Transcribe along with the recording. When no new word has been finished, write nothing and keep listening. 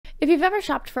If you've ever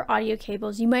shopped for audio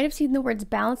cables, you might have seen the words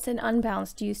balanced and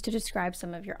unbalanced used to describe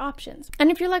some of your options.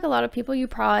 And if you're like a lot of people, you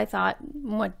probably thought,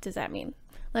 what does that mean?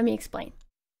 Let me explain.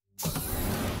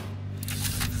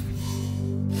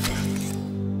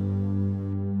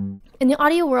 In the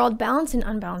audio world, balanced and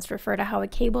unbalanced refer to how a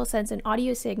cable sends an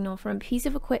audio signal from a piece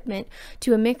of equipment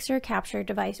to a mixer, capture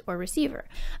device, or receiver.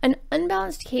 An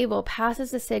unbalanced cable passes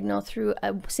the signal through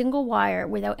a single wire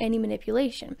without any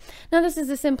manipulation. Now, this is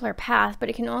a simpler path, but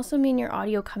it can also mean your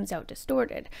audio comes out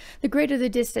distorted. The greater the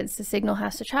distance the signal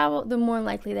has to travel, the more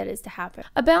likely that is to happen.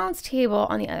 A balanced cable,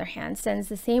 on the other hand, sends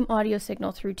the same audio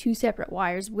signal through two separate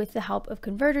wires with the help of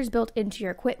converters built into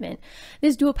your equipment.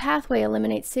 This dual pathway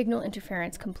eliminates signal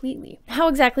interference completely. How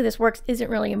exactly this works isn't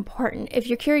really important. If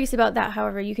you're curious about that,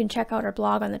 however, you can check out our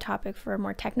blog on the topic for a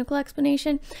more technical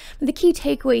explanation. But the key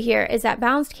takeaway here is that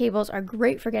balanced cables are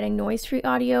great for getting noise-free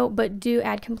audio, but do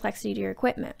add complexity to your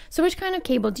equipment. So which kind of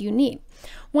cable do you need?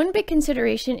 One big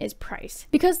consideration is price.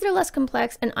 Because they're less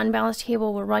complex, an unbalanced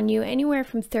cable will run you anywhere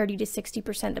from 30 to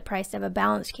 60% the price of a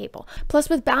balanced cable. Plus,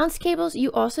 with balanced cables,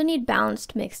 you also need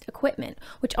balanced mixed equipment,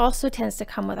 which also tends to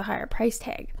come with a higher price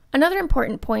tag. Another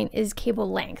important point is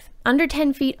cable length. Under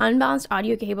 10 feet, unbalanced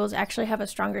audio cables actually have a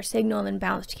stronger signal than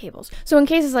balanced cables. So in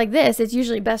cases like this, it's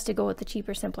usually best to go with the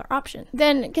cheaper, simpler option.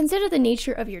 Then consider the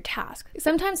nature of your task.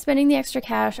 Sometimes spending the extra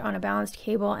cash on a balanced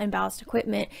cable and balanced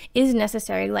equipment is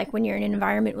necessary, like when you're in an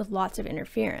environment with lots of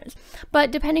interference. But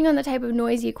depending on the type of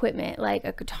noisy equipment, like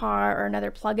a guitar or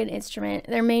another plug-in instrument,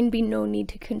 there may be no need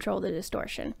to control the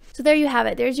distortion. So there you have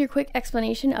it. There's your quick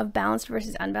explanation of balanced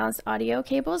versus unbalanced audio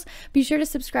cables. Be sure to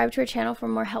subscribe to our channel for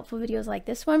more helpful videos like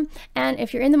this one. And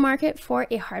if you're in the market for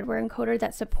a hardware encoder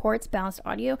that supports balanced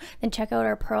audio, then check out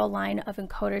our Pearl line of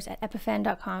encoders at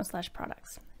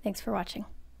epiphan.com/products. Thanks for watching.